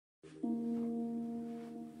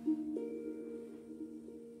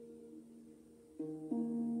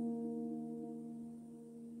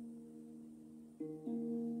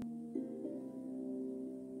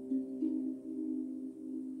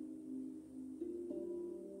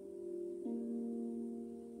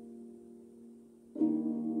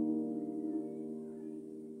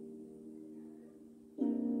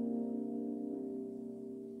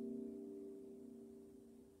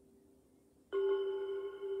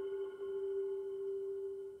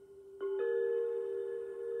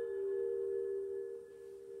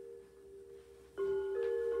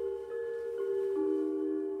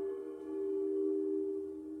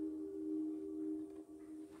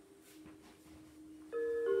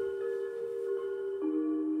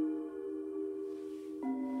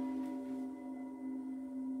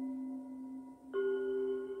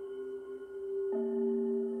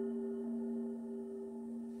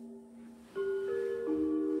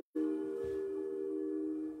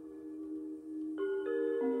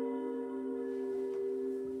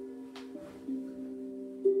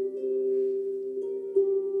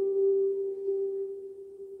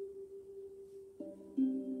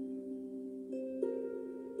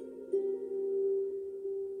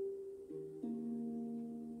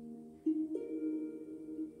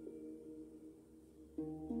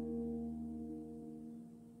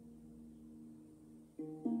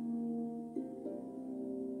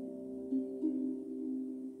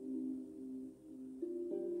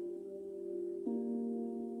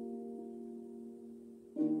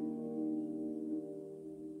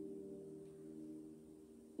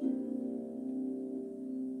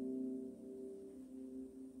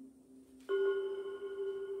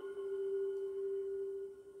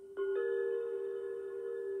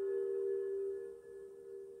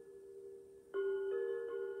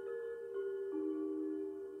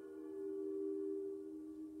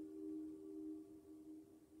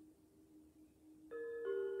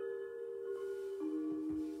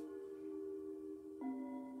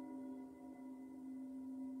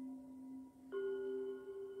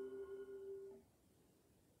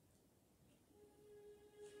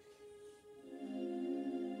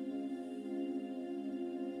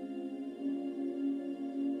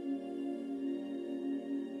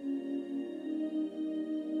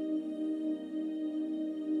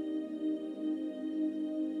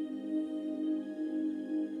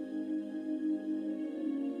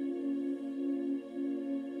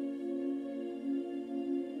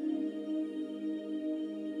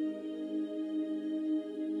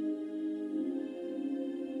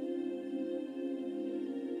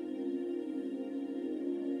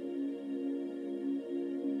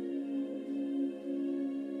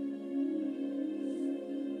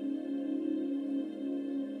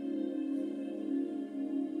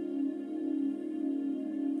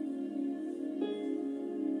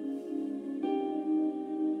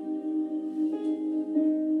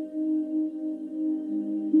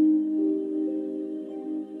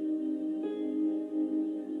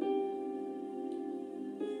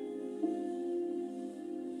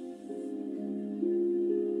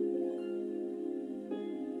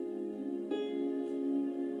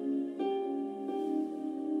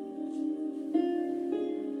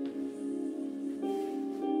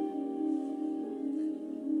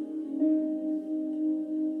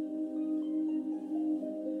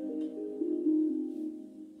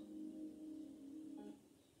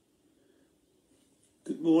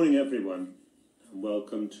morning, everyone, and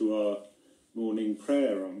welcome to our morning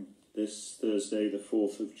prayer on this Thursday, the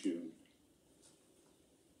 4th of June.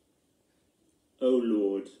 O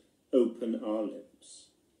Lord, open our lips,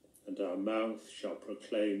 and our mouth shall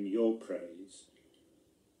proclaim your praise.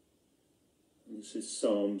 And this is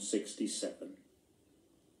Psalm 67.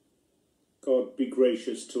 God be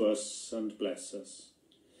gracious to us and bless us,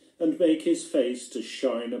 and make his face to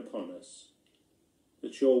shine upon us,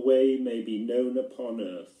 that your way may be known upon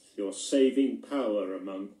earth, your saving power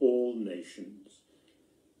among all nations.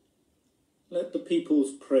 Let the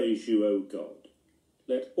peoples praise you, O God.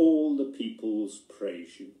 Let all the peoples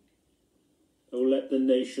praise you. O let the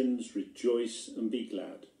nations rejoice and be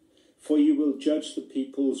glad, for you will judge the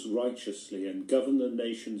peoples righteously and govern the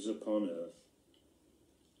nations upon earth.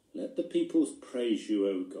 Let the peoples praise you,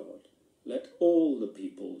 O God. Let all the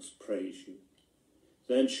peoples praise you.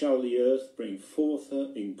 Then shall the earth bring forth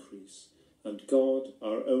her increase, and God,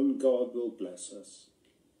 our own God, will bless us.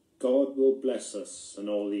 God will bless us, and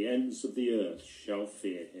all the ends of the earth shall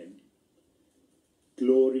fear him.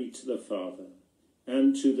 Glory to the Father,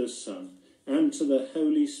 and to the Son, and to the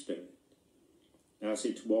Holy Spirit, as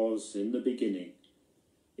it was in the beginning,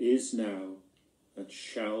 is now, and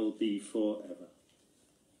shall be forever.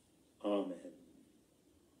 Amen.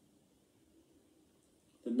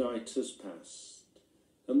 The night has passed,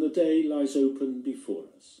 and the day lies open before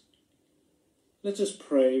us. Let us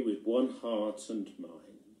pray with one heart and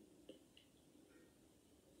mind.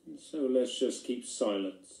 And so let's just keep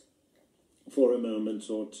silent for a moment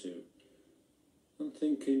or two, and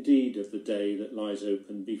think indeed of the day that lies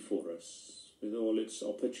open before us, with all its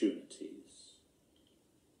opportunities.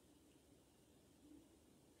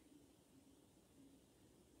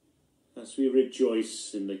 As we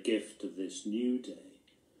rejoice in the gift of this new day,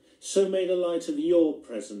 so may the light of your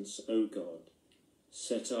presence, O God,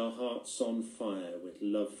 set our hearts on fire with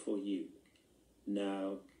love for you,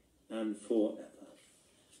 now and forever.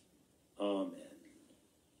 Amen.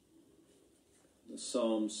 The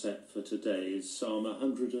psalm set for today is Psalm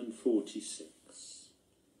 146.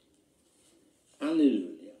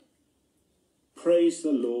 Alleluia. Praise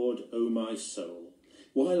the Lord, O my soul.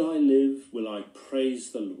 While I live, will I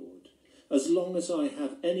praise the Lord. As long as I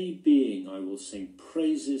have any being, I will sing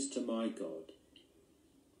praises to my God.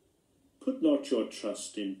 Put not your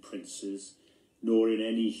trust in princes, nor in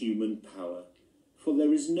any human power, for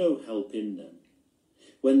there is no help in them.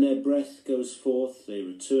 When their breath goes forth, they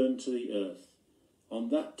return to the earth. On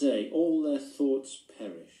that day all their thoughts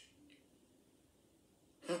perish.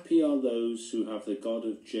 Happy are those who have the God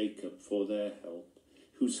of Jacob for their help,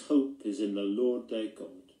 whose hope is in the Lord their God,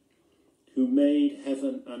 who made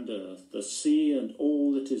heaven and earth, the sea and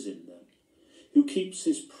all that is in them, who keeps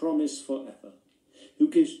his promise forever, who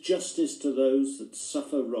gives justice to those that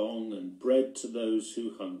suffer wrong and bread to those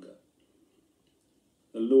who hunger.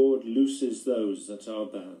 The Lord looses those that are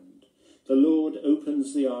bound. The Lord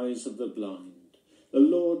opens the eyes of the blind. The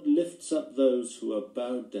Lord lifts up those who are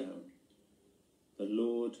bowed down. The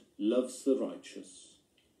Lord loves the righteous.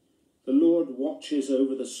 The Lord watches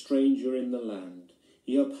over the stranger in the land.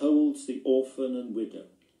 He upholds the orphan and widow,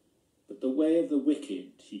 but the way of the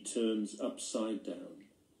wicked he turns upside down.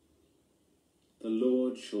 The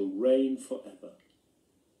Lord shall reign forever,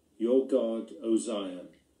 your God, O Zion,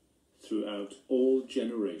 throughout all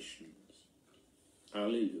generations.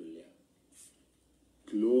 Alleluia.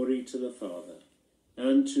 Glory to the Father,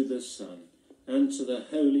 and to the Son, and to the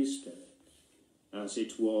Holy Spirit, as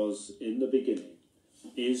it was in the beginning,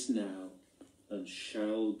 is now, and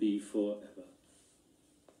shall be forever.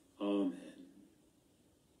 Amen.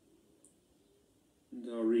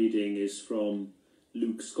 And our reading is from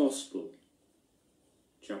Luke's Gospel,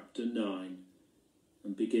 chapter 9,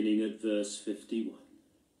 and beginning at verse 51.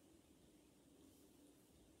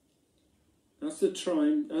 As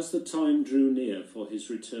the time drew near for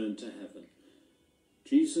his return to heaven,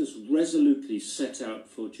 Jesus resolutely set out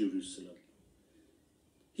for Jerusalem.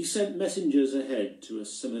 He sent messengers ahead to a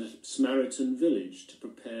Samaritan village to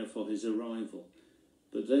prepare for his arrival,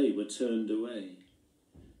 but they were turned away.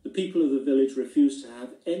 The people of the village refused to have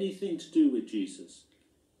anything to do with Jesus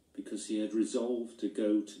because he had resolved to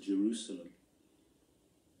go to Jerusalem.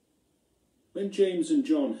 When James and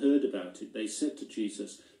John heard about it, they said to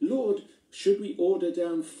Jesus, "Lord, should we order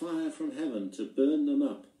down fire from heaven to burn them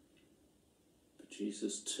up?" But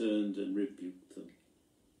Jesus turned and rebuked them.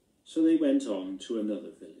 So they went on to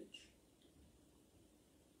another village.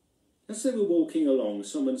 As they were walking along,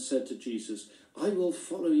 someone said to Jesus, "I will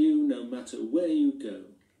follow you no matter where you go."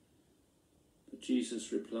 But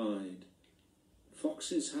Jesus replied,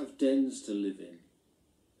 "Foxes have dens to live in,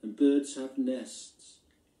 and birds have nests,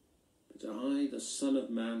 but But I, the Son of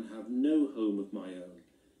Man, have no home of my own,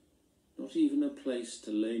 not even a place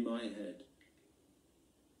to lay my head."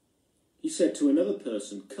 He said to another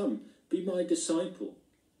person, "Come, be my disciple."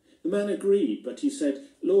 The man agreed, but he said,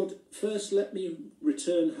 "Lord, first let me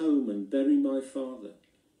return home and bury my father."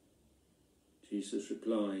 Jesus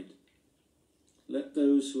replied, "Let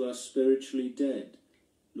those who are spiritually dead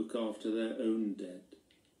look after their own dead.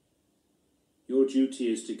 Your duty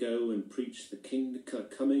is to go and preach the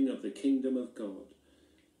coming of the kingdom of God."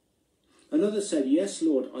 Another said, "Yes,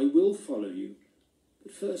 Lord, I will follow you,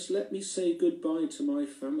 but first let me say goodbye to my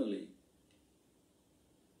family."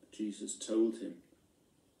 Jesus told him,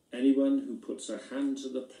 "Anyone who puts a hand to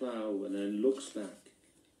the plough and then looks back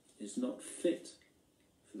is not fit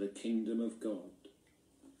for the kingdom of God."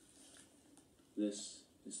 This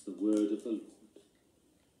is the word of the Lord.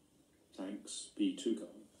 Thanks be to God.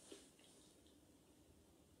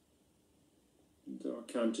 And our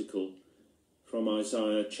canticle from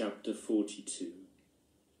Isaiah chapter 42.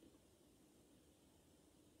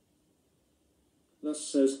 Thus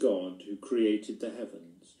says God, who created the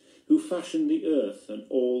heavens, who fashioned the earth and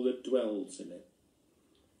all that dwells in it,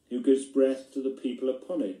 who gives breath to the people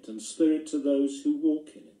upon it and spirit to those who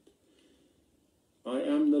walk in it. I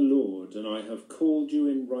am the Lord, and I have called you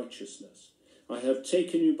in righteousness. I have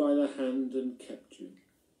taken you by the hand and kept you.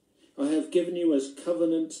 I have given you as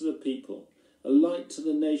covenant to the people, a light to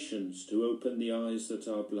the nations, to open the eyes that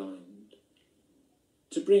are blind,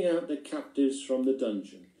 to bring out the captives from the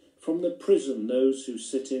dungeon, from the prison those who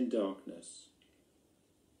sit in darkness.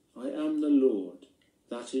 I am the Lord,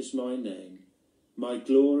 that is my name. My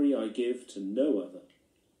glory I give to no other.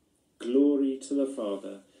 Glory to the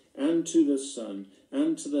Father, and to the Son,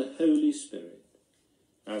 and to the Holy Spirit,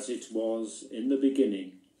 as it was in the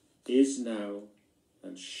beginning, is now,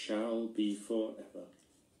 and shall be forever.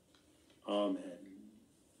 Amen.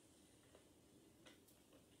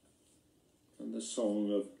 And the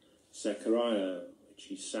song of Zechariah, which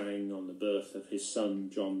he sang on the birth of his son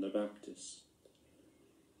John the Baptist.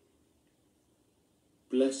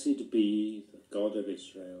 Blessed be the God of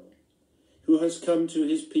Israel, who has come to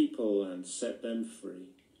his people and set them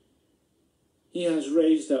free. He has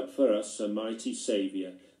raised up for us a mighty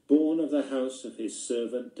Saviour, born of the house of his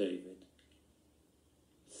servant David.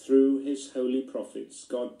 Through his holy prophets,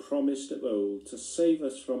 God promised of old to save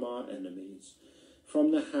us from our enemies, from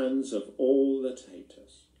the hands of all that hate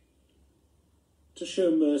us, to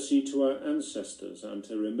show mercy to our ancestors and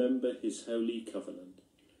to remember his holy covenant.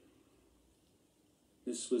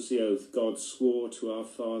 This was the oath God swore to our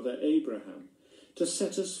father Abraham, to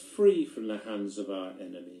set us free from the hands of our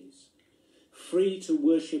enemies, free to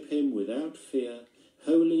worship him without fear,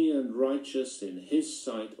 holy and righteous in his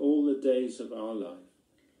sight all the days of our life.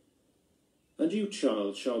 And you,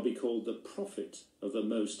 child, shall be called the prophet of the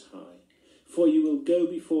Most High, for you will go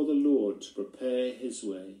before the Lord to prepare his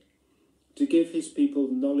way, to give his people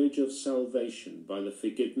knowledge of salvation by the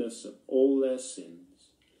forgiveness of all their sins.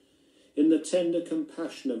 In the tender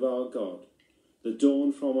compassion of our God, the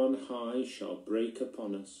dawn from on high shall break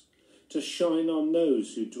upon us, to shine on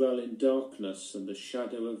those who dwell in darkness and the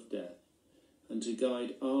shadow of death, and to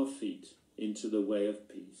guide our feet into the way of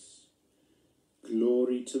peace.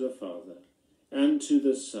 Glory to the Father, and to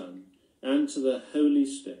the Son, and to the Holy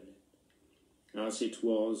Spirit, as it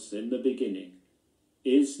was in the beginning,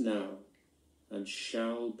 is now, and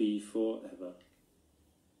shall be forever.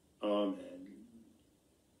 Amen.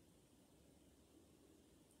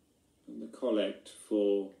 And the collect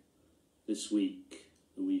for this week,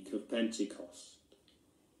 the week of Pentecost.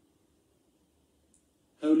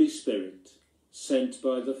 Holy Spirit, sent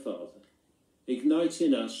by the Father, ignite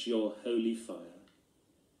in us your holy fire.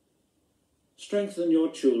 Strengthen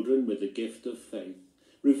your children with the gift of faith,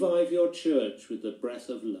 revive your church with the breath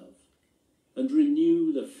of love, and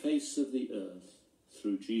renew the face of the earth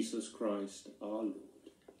through Jesus Christ our Lord.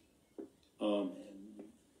 Amen.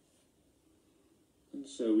 And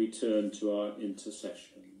so we turn to our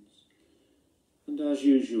intercessions. And as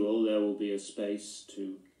usual, there will be a space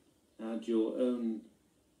to add your own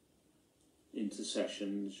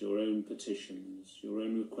intercessions, your own petitions, your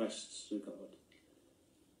own requests to God.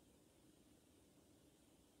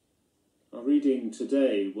 Our reading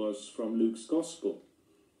today was from Luke's Gospel,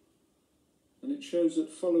 and it shows that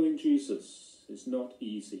following Jesus is not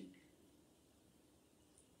easy.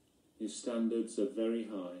 His standards are very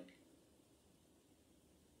high,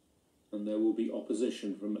 and there will be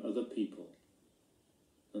opposition from other people,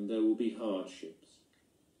 and there will be hardships.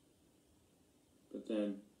 But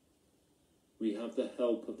then we have the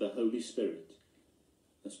help of the Holy Spirit,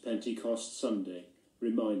 as Pentecost Sunday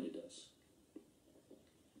reminded us.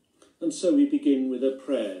 And so we begin with a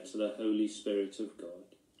prayer to the Holy Spirit of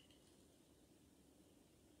God.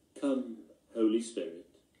 Come, Holy Spirit,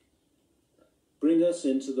 bring us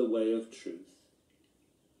into the way of truth.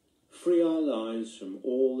 Free our lives from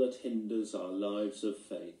all that hinders our lives of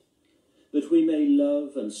faith, that we may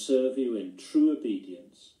love and serve you in true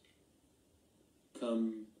obedience.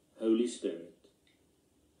 Come, Holy Spirit,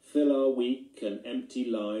 fill our weak and empty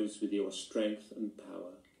lives with your strength and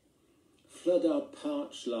power. Flood our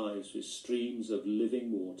parched lives with streams of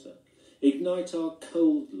living water. Ignite our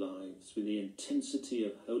cold lives with the intensity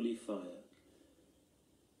of holy fire.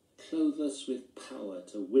 Clothe us with power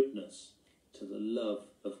to witness to the love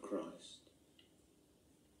of Christ.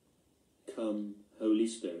 Come, Holy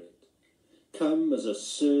Spirit, come as a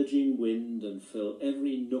surging wind and fill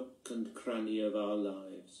every nook and cranny of our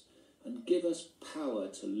lives, and give us power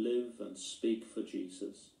to live and speak for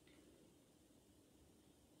Jesus.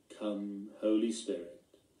 Come, Holy Spirit,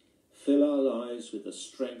 fill our lives with the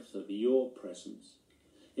strength of your presence.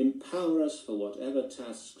 Empower us for whatever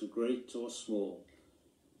tasks, great or small,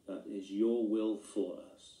 that is your will for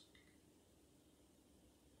us.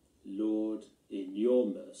 Lord, in your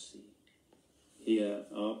mercy, hear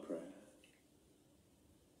our prayer.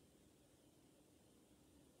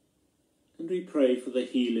 And we pray for the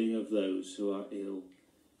healing of those who are ill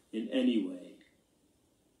in any way,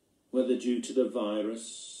 whether due to the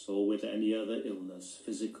virus or with any other illness,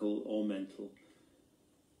 physical or mental.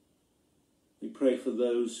 We pray for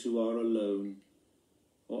those who are alone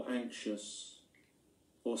or anxious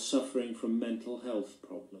or suffering from mental health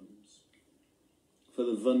problems, for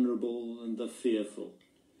the vulnerable and the fearful,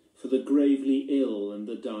 for the gravely ill and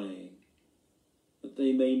the dying, that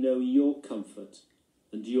they may know your comfort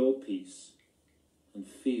and your peace and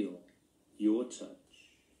feel your touch.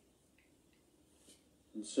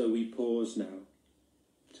 And so we pause now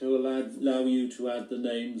to allow you to add the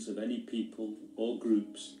names of any people or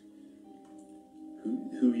groups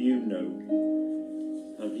who you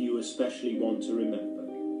know and you especially want to remember,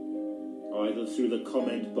 either through the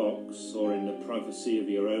comment box or in the privacy of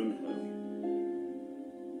your own home.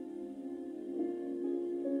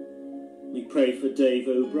 We pray for Dave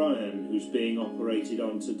O'Brien, who's being operated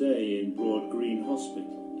on today in Broad Green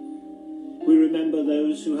Hospital. We remember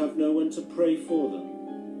those who have no one to pray for them,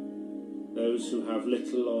 those who have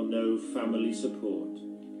little or no family support.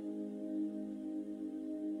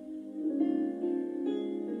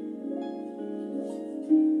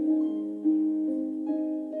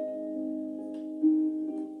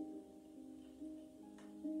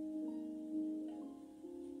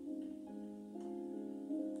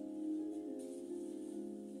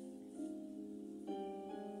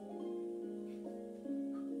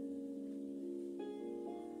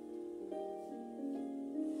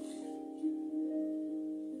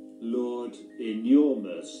 Lord, in your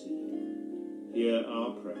mercy, hear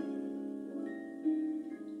our prayer.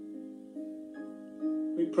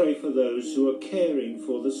 We pray for those who are caring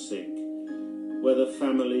for the sick, whether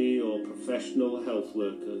family or professional health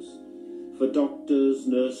workers, for doctors,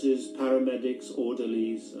 nurses, paramedics,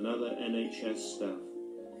 orderlies and other NHS staff,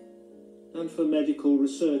 and for medical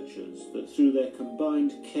researchers that through their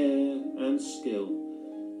combined care and skill,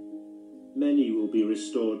 many will be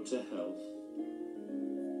restored to health.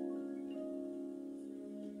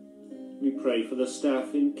 We pray for the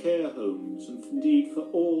staff in care homes and indeed for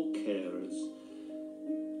all carers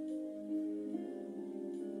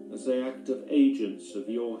as they act as agents of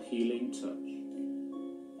your healing touch.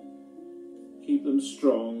 Keep them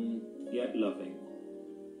strong yet loving,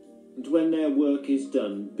 and when their work is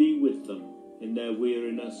done, be with them in their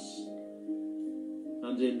weariness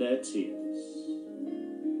and in their tears.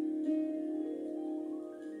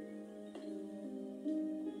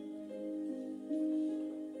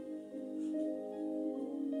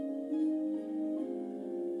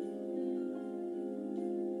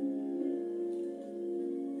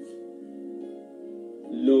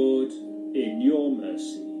 Lord, in your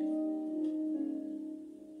mercy.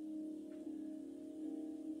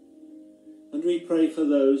 And we pray for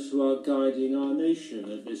those who are guiding our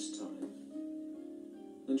nation at this time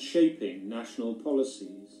and shaping national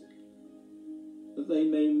policies, that they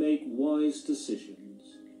may make wise decisions.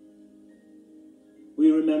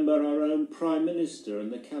 We remember our own Prime Minister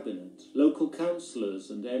and the Cabinet, local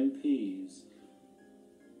councillors and MPs.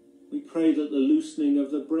 We pray that the loosening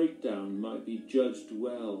of the breakdown might be judged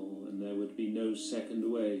well and there would be no second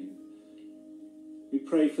wave. We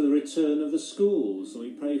pray for the return of the schools, and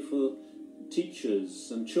we pray for teachers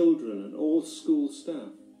and children and all school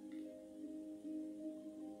staff.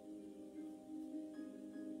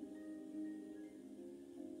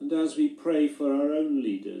 And as we pray for our own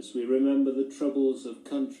leaders, we remember the troubles of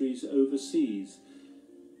countries overseas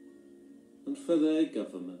and for their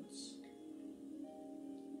governments.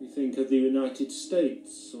 We think of the United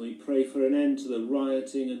States and we pray for an end to the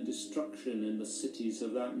rioting and destruction in the cities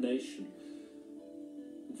of that nation,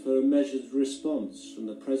 and for a measured response from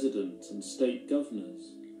the President and state governors.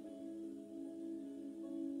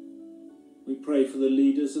 We pray for the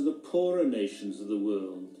leaders of the poorer nations of the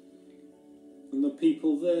world and the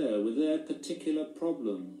people there with their particular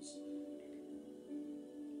problems.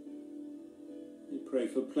 We pray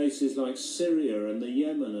for places like Syria and the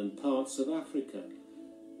Yemen and parts of Africa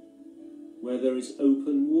where there is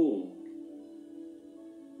open war.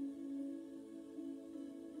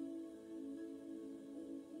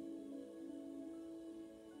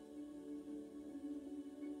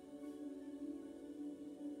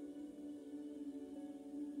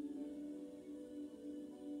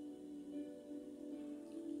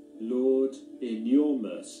 Lord, in your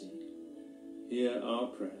mercy, hear our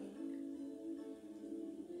prayer.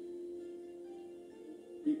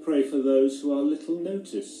 We pray for those who are little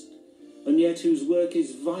noticed, and yet whose work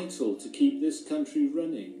is vital to keep this country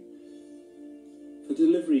running. For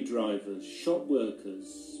delivery drivers, shop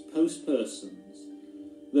workers, post persons,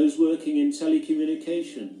 those working in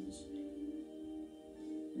telecommunications,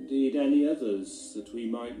 indeed any others that we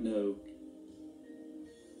might know.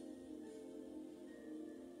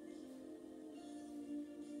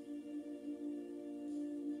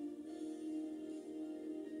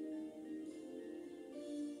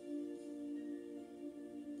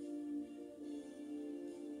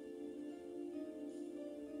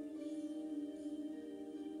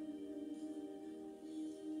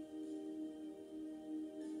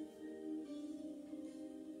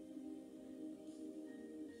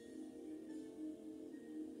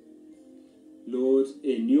 Lord,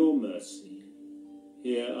 in your mercy,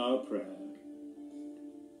 hear our prayer.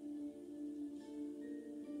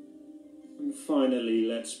 And finally,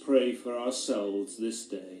 let's pray for ourselves this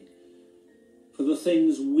day, for the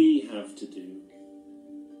things we have to do,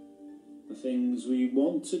 the things we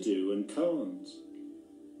want to do and can't,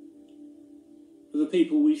 for the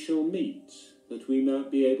people we shall meet, that we might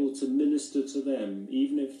be able to minister to them,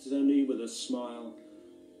 even if it's only with a smile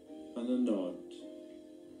and a nod.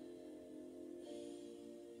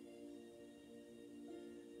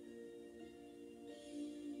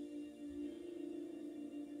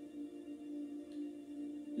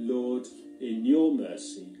 Lord, in your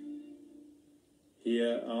mercy,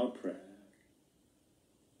 hear our prayer.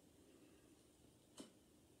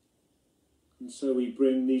 And so we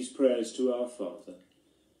bring these prayers to our Father,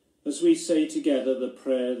 as we say together the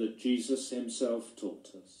prayer that Jesus himself taught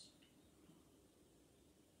us.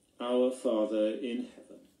 Our Father in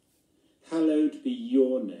heaven, hallowed be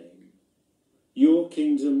your name. Your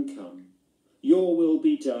kingdom come, your will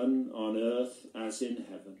be done on earth as in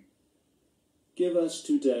heaven. Give us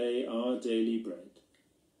today our daily bread.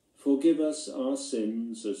 Forgive us our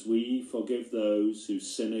sins as we forgive those who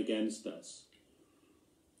sin against us.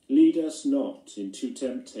 Lead us not into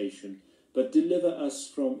temptation, but deliver us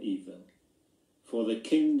from evil. For the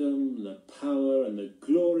kingdom, the power, and the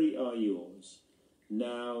glory are yours,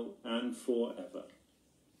 now and forever.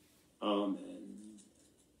 Amen.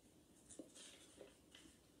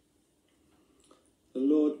 The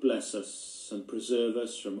Lord bless us and preserve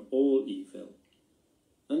us from all evil,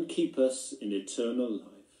 and keep us in eternal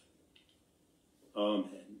life.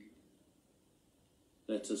 Amen.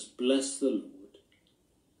 Let us bless the Lord.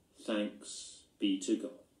 Thanks be to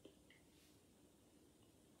God.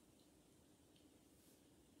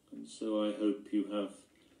 And so I hope you have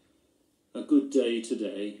a good day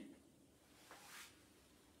today,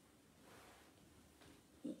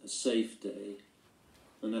 a safe day,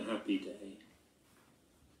 and a happy day,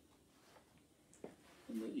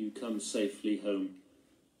 and that you come safely home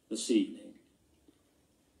this evening.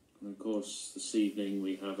 And of course, this evening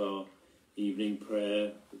we have our evening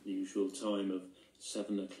prayer at the usual time of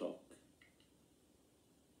 7 o'clock.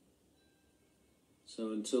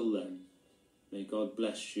 So until then, may God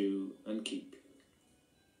bless you and keep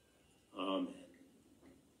you. Amen.